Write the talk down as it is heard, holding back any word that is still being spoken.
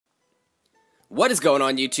What is going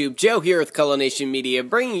on YouTube? Joe here with Color Nation Media,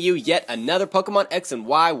 bringing you yet another Pokemon X and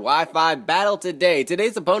Y Wi-Fi battle today.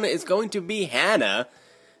 Today's opponent is going to be Hannah,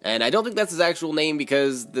 and I don't think that's his actual name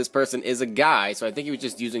because this person is a guy, so I think he was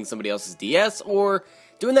just using somebody else's DS or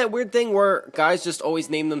doing that weird thing where guys just always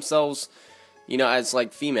name themselves, you know, as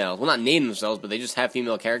like females. Well, not name themselves, but they just have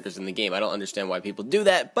female characters in the game. I don't understand why people do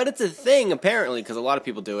that, but it's a thing apparently because a lot of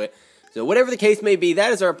people do it. So whatever the case may be,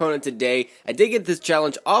 that is our opponent today. I did get this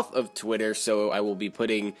challenge off of Twitter, so I will be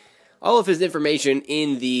putting all of his information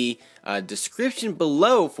in the description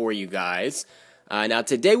below for you guys. Now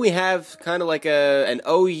today we have kind of like an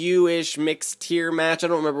OU-ish mixed tier match. I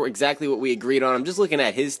don't remember exactly what we agreed on. I'm just looking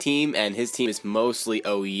at his team, and his team is mostly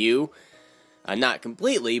OU. Not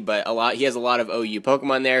completely, but a lot. He has a lot of OU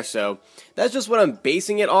Pokemon there, so that's just what I'm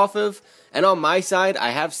basing it off of. And on my side,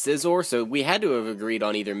 I have Scizor, so we had to have agreed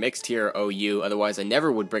on either mixed tier or OU, otherwise I never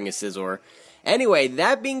would bring a Scizor. Anyway,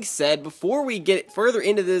 that being said, before we get further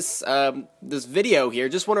into this this video here,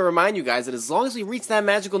 just want to remind you guys that as long as we reach that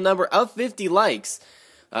magical number of 50 likes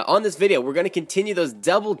on this video, we're going to continue those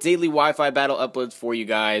double daily Wi-Fi battle uploads for you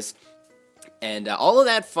guys. And all of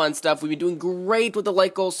that fun stuff. We've been doing great with the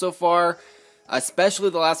like goals so far, especially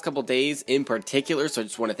the last couple days in particular, so I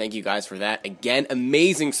just want to thank you guys for that. Again,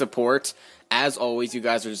 amazing support. As always, you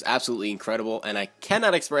guys are just absolutely incredible, and I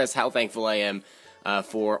cannot express how thankful I am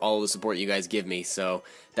for all the support you guys give me. So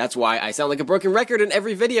that's why I sound like a broken record in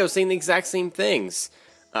every video saying the exact same things.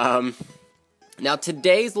 Now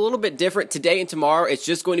today's a little bit different. Today and tomorrow, it's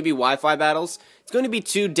just going to be Wi-Fi battles. It's going to be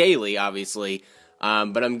 2 daily, obviously.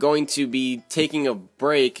 But I'm going to be taking a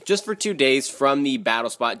break just for 2 days from the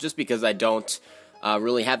battle spot just because I don't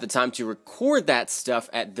really have the time to record that stuff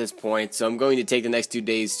at this point. So I'm going to take the next 2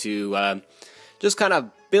 days to just kind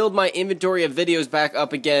of build my inventory of videos back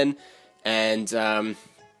up again. And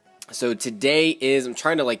so today is, I'm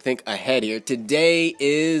trying to like think ahead here. Today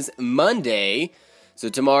is Monday. So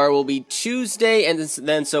tomorrow will be Tuesday, and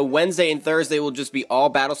then so Wednesday and Thursday will just be all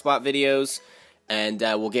battle spot videos. And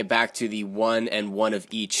we'll get back to the one and one of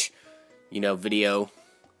each, you know, video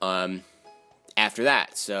after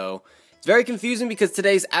that. So it's very confusing because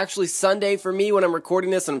today's actually Sunday for me when I'm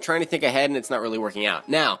recording this, and I'm trying to think ahead, and it's not really working out.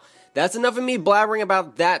 Now, that's enough of me blabbering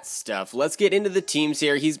about that stuff. Let's get into the teams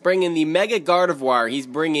here. He's bringing the Mega Gardevoir. He's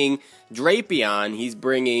bringing Drapion. He's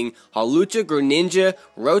bringing Hawlucha, Greninja,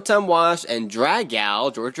 Rotom-Wash, and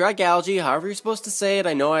Dragalge, or Dragalge, however you're supposed to say it.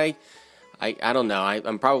 I know I don't know,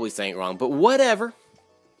 I'm probably saying it wrong, but whatever.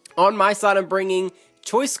 On my side, I'm bringing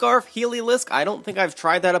Choice Scarf, Heliolisk. I don't think I've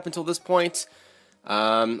tried that up until this point.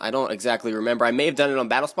 I don't exactly remember. I may have done it on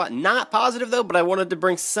Battle Spot. Not positive, though, but I wanted to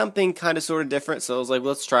bring something kind of sort of different, so I was like,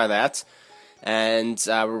 let's try that. And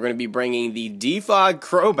we're going to be bringing the Defog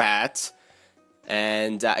Crobat,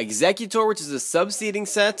 and Executor, which is a sub-seeding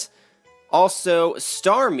set. Also,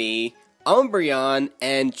 Starmie, Umbreon,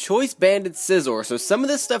 and Choice Banded Scizor. So some of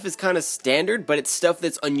this stuff is kind of standard, but it's stuff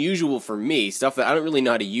that's unusual for me. Stuff that I don't really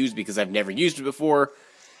know how to use because I've never used it before.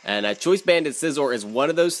 And Choice Banded Scizor is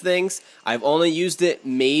one of those things. I've only used it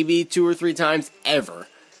maybe 2 or 3 times ever.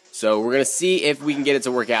 So we're going to see if we can get it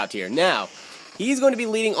to work out here. Now, he's going to be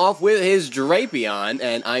leading off with his Drapion,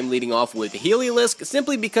 and I'm leading off with Heliolisk,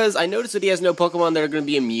 simply because I noticed that he has no Pokemon that are going to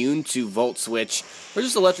be immune to Volt Switch, or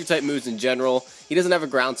just Electric-type moves in general. He doesn't have a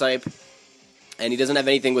Ground-type. And he doesn't have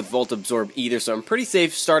anything with Volt Absorb either, so I'm pretty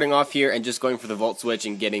safe starting off here and just going for the Volt Switch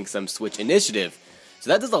and getting some Switch Initiative. So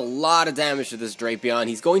that does a lot of damage to this Drapion.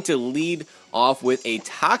 He's going to lead off with a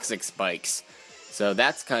Toxic Spikes. So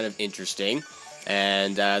that's kind of interesting.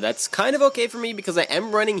 And that's kind of okay for me because I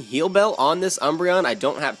am running Heal Bell on this Umbreon. I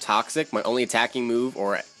don't have Toxic. My only attacking move,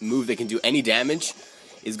 or a move that can do any damage,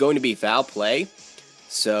 is going to be Foul Play.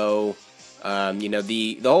 So you know,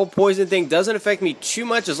 the whole poison thing doesn't affect me too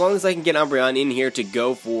much as long as I can get Umbreon in here to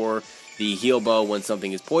go for the Heal Bow when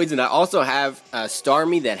something is poisoned. I also have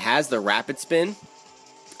Starmie that has the Rapid Spin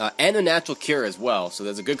and a Natural Cure as well, so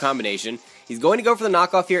that's a good combination. He's going to go for the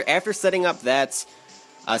knockoff here after setting up that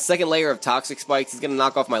second layer of Toxic Spikes. He's going to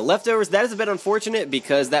knock off my leftovers. That is a bit unfortunate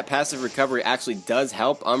because that passive recovery actually does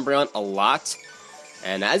help Umbreon a lot.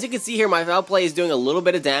 And as you can see here, my Foul Play is doing a little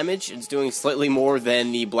bit of damage. It's doing slightly more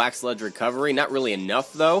than the Black Sludge recovery. Not really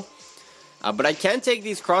enough, though. But I can take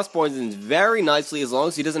these cross poisons very nicely as long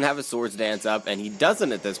as he doesn't have a Swords Dance up, and he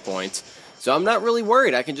doesn't at this point. So I'm not really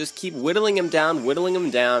worried. I can just keep whittling him down,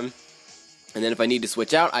 and then if I need to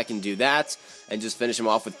switch out, I can do that and just finish him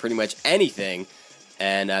off with pretty much anything.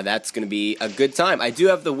 And that's going to be a good time. I do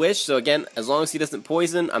have the Wish, so again, as long as he doesn't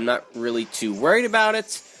poison, I'm not really too worried about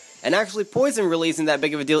it. And actually, poison really isn't that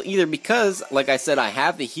big of a deal either because, like I said, I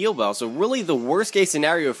have the Heal Bell. So really, the worst case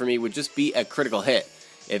scenario for me would just be a critical hit,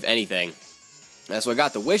 if anything. So I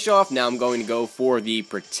got the Wish off. Now I'm going to go for the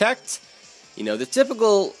Protect. You know, the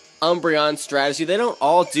typical Umbreon strategy. They don't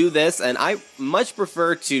all do this, and I much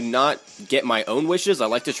prefer to not get my own wishes. I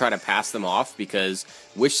like to try to pass them off because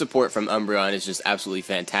wish support from Umbreon is just absolutely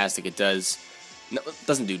fantastic. It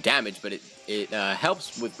doesn't do damage, but it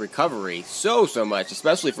helps with recovery so much,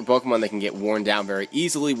 especially for Pokemon that can get worn down very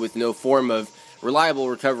easily with no form of reliable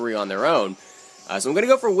recovery on their own. So I'm going to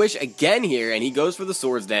go for Wish again here, and he goes for the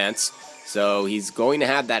Swords Dance. So he's going to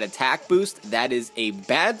have that attack boost. That is a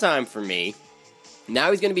bad time for me.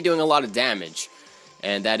 Now he's going to be doing a lot of damage.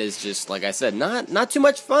 And that is just, like I said, not too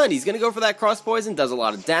much fun. He's going to go for that Cross Poison, does a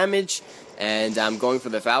lot of damage. And I'm going for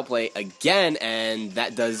the Foul Play again, and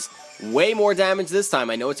that does way more damage this time.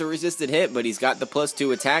 I know it's a resisted hit, but he's got the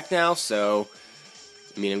 +2 attack now, so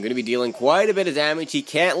I mean, I'm going to be dealing quite a bit of damage. He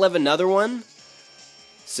can't live another one,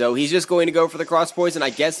 so he's just going to go for the Cross Poison. I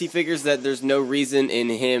guess he figures that there's no reason in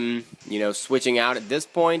him, you know, switching out at this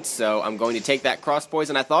point, so I'm going to take that Cross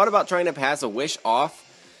Poison. I thought about trying to pass a Wish off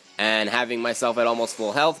and having myself at almost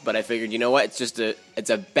full health, but I figured, you know what, it's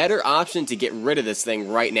a better option to get rid of this thing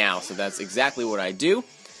right now, so that's exactly what I do.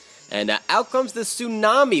 And out comes the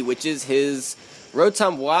Tsunami, which is his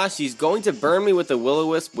Rotom-Wash. He's going to burn me with the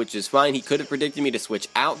Will-O-Wisp, which is fine. He could have predicted me to switch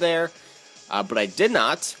out there, but I did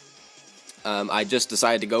not. I just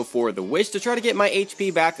decided to go for the Wish to try to get my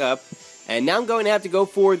HP back up. And now I'm going to have to go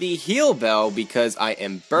for the Heal Bell because I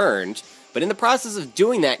am burned. But in the process of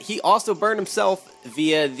doing that, he also burned himself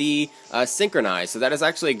via the Synchronize. So that is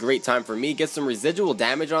actually a great time for me. Get some residual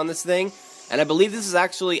damage on this thing. And I believe this is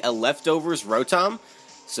actually a Leftovers Rotom.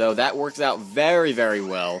 So that works out very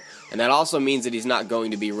well. And that also means that he's not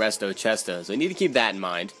going to be Resto Chesto. So I need to keep that in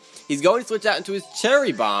mind. He's going to switch out into his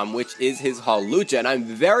Cherry Bomb, which is his Hawlucha. And I'm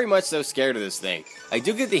very much so scared of this thing. I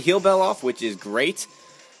do get the Heal Bell off, which is great.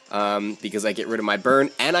 Because I get rid of my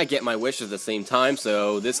burn and I get my wish at the same time.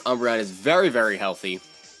 So this Umbreon is very healthy,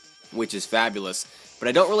 which is fabulous. But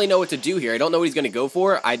I don't really know what to do here. I don't know what he's going to go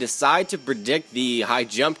for. I decide to predict the high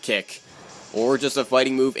jump kick, or just a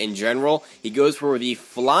fighting move in general. He goes for the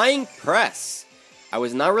Flying Press. I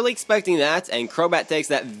was not really expecting that, and Crobat takes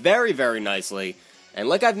that very nicely. And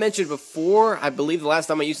like I've mentioned before, I believe the last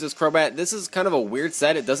time I used this Crobat, this is kind of a weird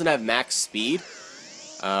set. It doesn't have max speed.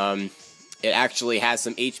 It actually has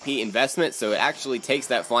some HP investment, so it actually takes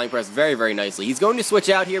that Flying Press very nicely. He's going to switch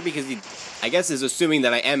out here because he, I guess, is assuming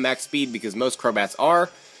that I am max speed because most Crobats are,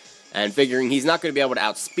 and figuring he's not going to be able to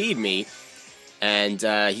outspeed me. And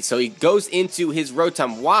so he goes into his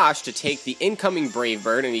Rotom-Wash to take the incoming Brave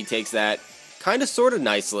Bird, and he takes that kind of sort of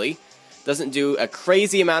nicely. Doesn't do a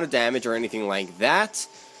crazy amount of damage or anything like that.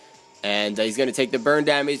 And he's going to take the burn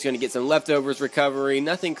damage, he's going to get some leftovers recovery,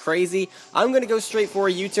 nothing crazy. I'm going to go straight for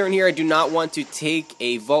a U-turn here. I do not want to take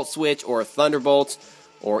a Volt Switch or a Thunderbolt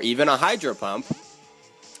or even a Hydro Pump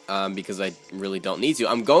because I really don't need to.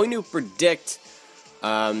 I'm going to predict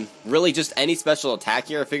really just any special attack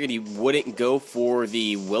here. I figured he wouldn't go for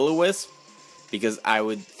the Will-O-Wisp because I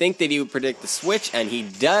would think that he would predict the Switch, and he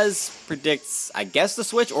does predict, I guess, the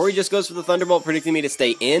Switch, or he just goes for the Thunderbolt, predicting me to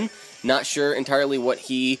stay in. Not sure entirely what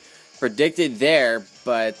he predicted there,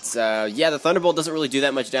 but yeah, the Thunderbolt doesn't really do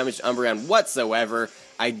that much damage to Umbreon whatsoever.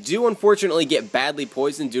 I do unfortunately get badly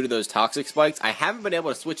poisoned due to those Toxic Spikes. I haven't been able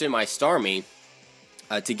to switch in my Starmie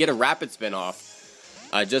to get a Rapid Spin off.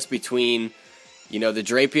 Just between, you know, the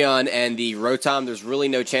Drapion and the Rotom, there's really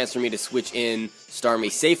no chance for me to switch in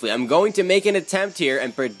Starmie safely. I'm going to make an attempt here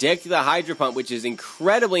and predict the Hydro Pump, which is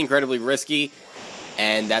incredibly risky.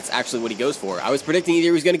 And that's actually what he goes for. I was predicting either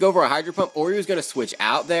he was going to go for a Hydro Pump or he was going to switch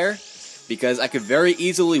out there, because I could very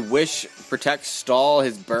easily Wish, Protect, stall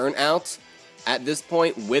his burn out at this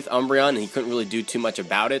point with Umbreon, and he couldn't really do too much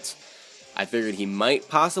about it. I figured he might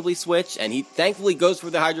possibly switch, and he thankfully goes for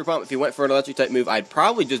the Hydro Pump. If he went for an Electric-type move, I'd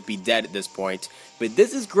probably just be dead at this point. But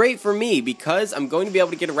this is great for me, because I'm going to be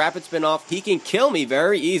able to get a Rapid Spin off. He can kill me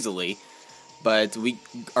very easily. But we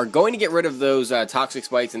are going to get rid of those Toxic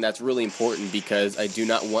Spikes, and that's really important because I do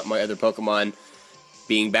not want my other Pokemon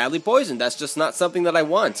being badly poisoned. That's just not something that I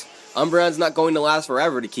want. Umbreon's not going to last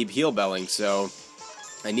forever to keep Heal Belling, so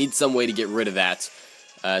I need some way to get rid of that.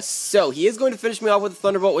 So he is going to finish me off with a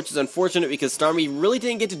Thunderbolt, which is unfortunate because Starmie really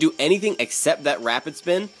didn't get to do anything except that Rapid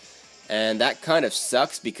Spin, and that kind of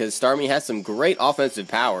sucks because Starmie has some great offensive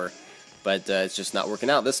power. But it's just not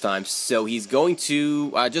working out this time. So he's going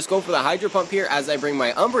to just go for the Hydro Pump here as I bring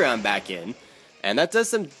my Umbreon back in. And that does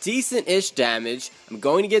some decent-ish damage. I'm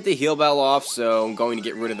going to get the Heal Bell off, so I'm going to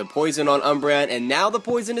get rid of the poison on Umbreon. And now the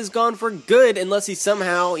poison is gone for good, unless he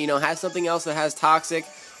somehow, you know, has something else that has Toxic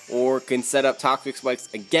or can set up Toxic Spikes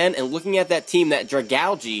again. And looking at that team, that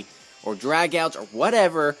Dragalge or Dragouge or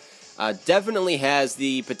whatever, definitely has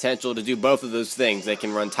the potential to do both of those things. They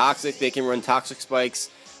can run Toxic, they can run Toxic Spikes.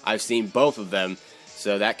 I've seen both of them,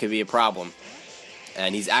 so that could be a problem.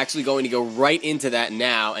 And he's actually going to go right into that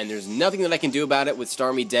now, and there's nothing that I can do about it with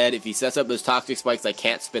Starmie dead. If he sets up those Toxic Spikes, I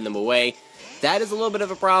can't spin them away. That is a little bit of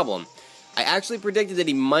a problem. I actually predicted that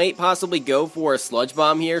he might possibly go for a Sludge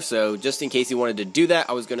Bomb here, so just in case he wanted to do that,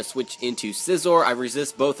 I was going to switch into Scizor. I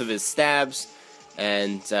resist both of his stabs,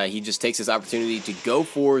 and he just takes his opportunity to go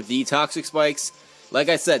for the Toxic Spikes. Like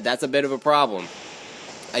I said, that's a bit of a problem.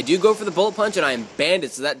 I do go for the Bullet Punch, and I am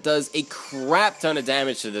Bandit, so that does a crap ton of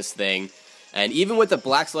damage to this thing. And even with the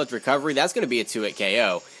Black Sludge Recovery, that's going to be a 2-hit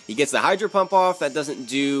KO. He gets the Hydro Pump off, that doesn't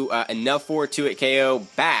do enough for a 2-hit KO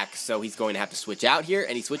back, so he's going to have to switch out here,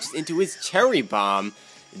 and he switches into his Cherry Bomb,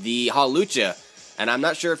 the Hawlucha. And I'm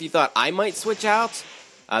not sure if you thought I might switch out.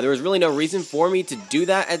 There was really no reason for me to do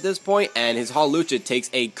that at this point, and his Hawlucha takes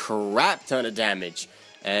a crap ton of damage.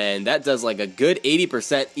 And that does like a good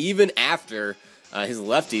 80% even after his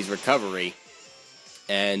lefty's recovery.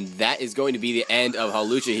 And that is going to be the end of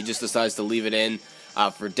Hawlucha. He just decides to leave it in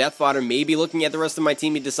for Death Fodder. Maybe looking at the rest of my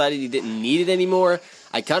team, he decided he didn't need it anymore.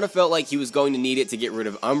 I kind of felt like he was going to need it to get rid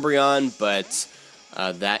of Umbreon, but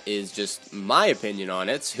that is just my opinion on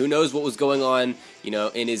it. Who knows what was going on, you know,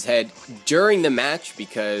 in his head during the match,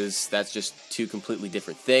 because that's just two completely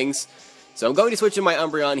different things. So I'm going to switch in my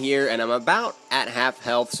Umbreon here, and I'm about at half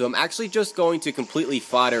health, so I'm actually just going to completely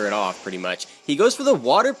fodder it off, pretty much. He goes for the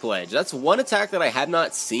Water Pledge. That's one attack that I have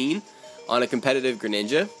not seen on a competitive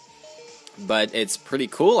Greninja, but it's pretty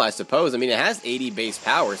cool, I suppose. I mean, it has 80 base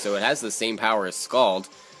power, so it has the same power as Scald.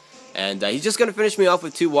 And he's just going to finish me off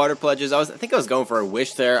with 2 Water Pledges. I think I was going for a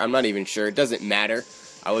Wish there. I'm not even sure. It doesn't matter.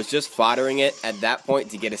 I was just foddering it at that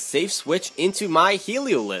point to get a safe switch into my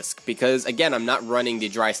Heliolisk, because, again, I'm not running the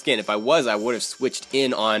Dry Skin. If I was, I would have switched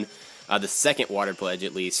in on the second Water Pledge,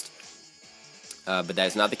 at least. But that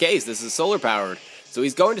is not the case. This is solar-powered. So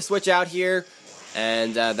he's going to switch out here,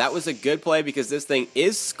 and that was a good play because this thing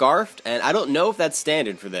is Scarfed, and I don't know if that's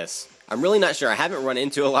standard for this. I'm really not sure. I haven't run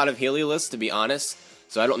into a lot of Heliolisk, to be honest,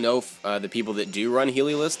 so I don't know if the people that do run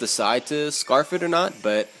Heliolisk decide to Scarf it or not,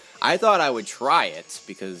 but I thought I would try it,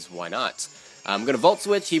 because why not? I'm going to Volt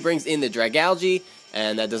Switch. He brings in the Dragalge,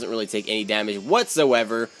 and that doesn't really take any damage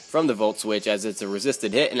whatsoever from the Volt Switch, as it's a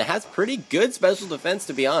resisted hit, and it has pretty good special defense,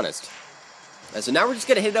 to be honest. So now we're just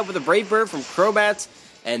going to hit it up with a Brave Bird from Crobat,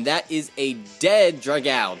 and that is a dead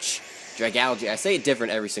Dragalge. Dragalge. I say it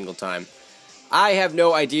different every single time. I have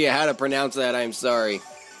no idea how to pronounce that. I'm sorry.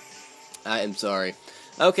 I am sorry.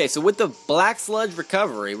 Okay, so with the Black Sludge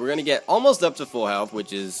Recovery, we're going to get almost up to full health,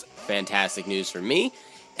 which is fantastic news for me.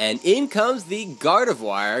 And in comes the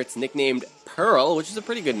Gardevoir. It's nicknamed Pearl, which is a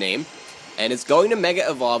pretty good name. And it's going to Mega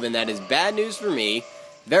Evolve, and that is bad news for me.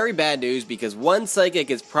 Very bad news, because one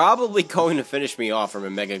Psychic is probably going to finish me off from a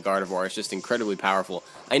Mega Gardevoir. It's just incredibly powerful.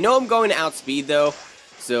 I know I'm going to outspeed, though,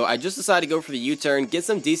 so I just decided to go for the U-turn, get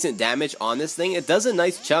some decent damage on this thing. It does a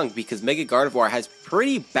nice chunk, because Mega Gardevoir has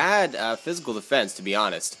pretty bad physical defense, to be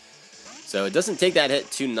honest. So it doesn't take that hit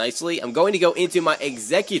too nicely. I'm going to go into my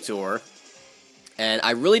Executor, and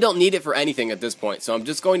I really don't need it for anything at this point, so I'm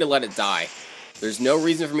just going to let it die. There's no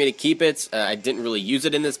reason for me to keep it. I didn't really use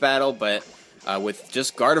it in this battle, but with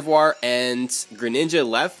just Gardevoir and Greninja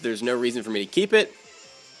left, there's no reason for me to keep it.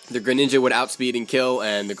 The Greninja would outspeed and kill,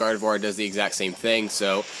 and the Gardevoir does the exact same thing,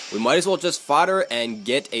 so we might as well just fodder and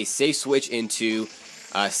get a safe switch into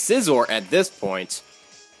Scizor at this point,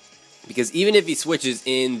 because even if he switches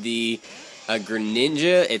in the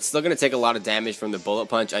Greninja, it's still going to take a lot of damage from the Bullet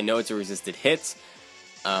Punch. I know it's a resisted hit,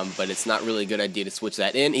 but it's not really a good idea to switch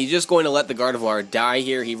that in. He's just going to let the Gardevoir die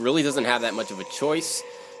here. He really doesn't have that much of a choice,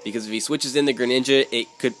 because if he switches in the Greninja, it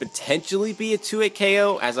could potentially be a 2-hit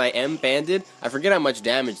KO, as I am banded. I forget how much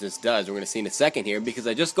damage this does. We're going to see in a second here, because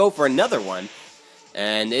I just go for another one,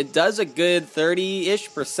 and it does a good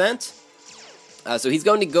 30-ish%. So he's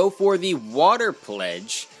going to go for the Water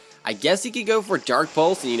Pledge. I guess he could go for Dark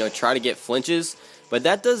Pulse and, you know, try to get flinches, but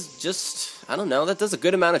that does just, I don't know, that does a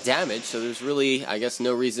good amount of damage, so there's really, I guess,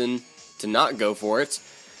 no reason to not go for it.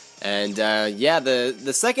 And, yeah,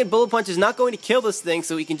 the second Bullet Punch is not going to kill this thing,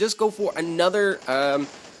 so he can just go for another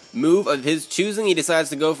move of his choosing. He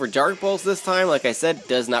decides to go for Dark Pulse this time. Like I said,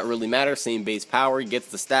 does not really matter. Same base power. He gets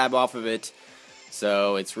the stab off of it,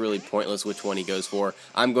 so it's really pointless which one he goes for.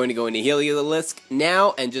 I'm going to go into Heliolisk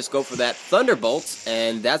now and just go for that Thunderbolt,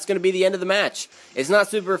 and that's going to be the end of the match. It's not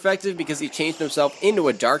super effective because he changed himself into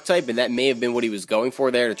a Dark type, and that may have been what he was going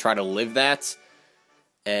for there, to try to live that.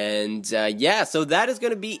 And, yeah, so that is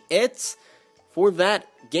going to be it for that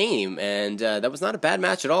game, and that was not a bad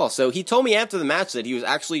match at all. So he told me after the match that he was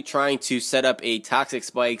actually trying to set up a Toxic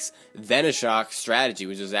Spikes Venoshock strategy,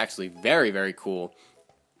 which is actually very, very cool.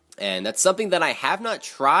 And that's something that I have not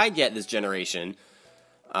tried yet this generation,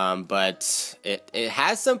 but it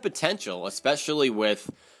has some potential, especially with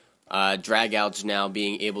Dragouch now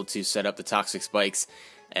being able to set up the Toxic Spikes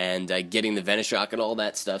and getting the Venoshock and all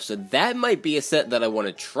that stuff. So that might be a set that I want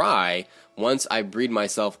to try once I breed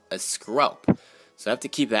myself a Scrub. So I have to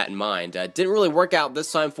keep that in mind. Didn't really work out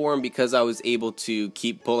this time for him because I was able to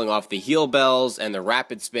keep pulling off the heal bells and the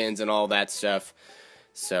rapid spins and all that stuff.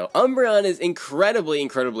 So Umbreon is incredibly,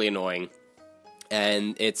 incredibly annoying.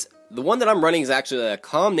 And it's the one that I'm running is actually a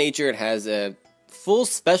Calm Nature. It has a full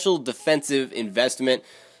special defensive investment.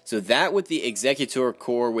 So that with the Executor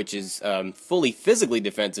core, which is fully physically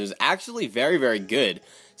defensive, is actually very, very good.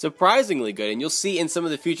 Surprisingly good. And you'll see in some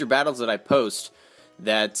of the future battles that I post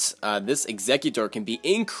that this Executor can be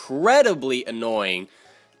incredibly annoying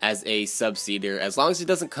as a subseeder. As long as it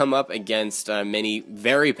doesn't come up against many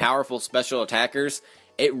very powerful special attackers,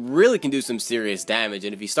 it really can do some serious damage.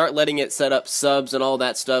 And if you start letting it set up subs and all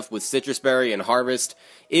that stuff with Citrus Berry and Harvest,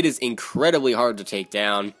 it is incredibly hard to take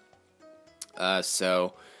down.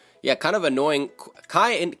 So yeah, kind of annoying,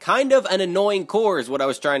 kind of an annoying core is what I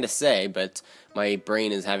was trying to say, but my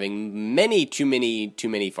brain is having too many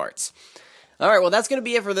farts. Alright, well that's going to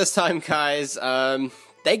be it for this time, guys.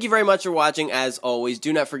 Thank you very much for watching. As always,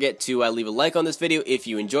 do not forget to leave a like on this video if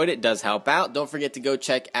you enjoyed it. It does help out. Don't forget to go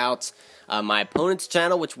check out my opponent's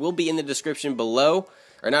channel, which will be in the description below.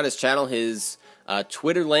 Or not his channel, his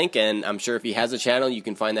Twitter link. And I'm sure if he has a channel, you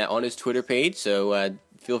can find that on his Twitter page. So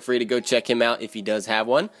feel free to go check him out if he does have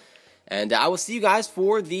one. And I will see you guys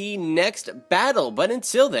for the next battle. But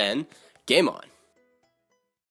until then, game on.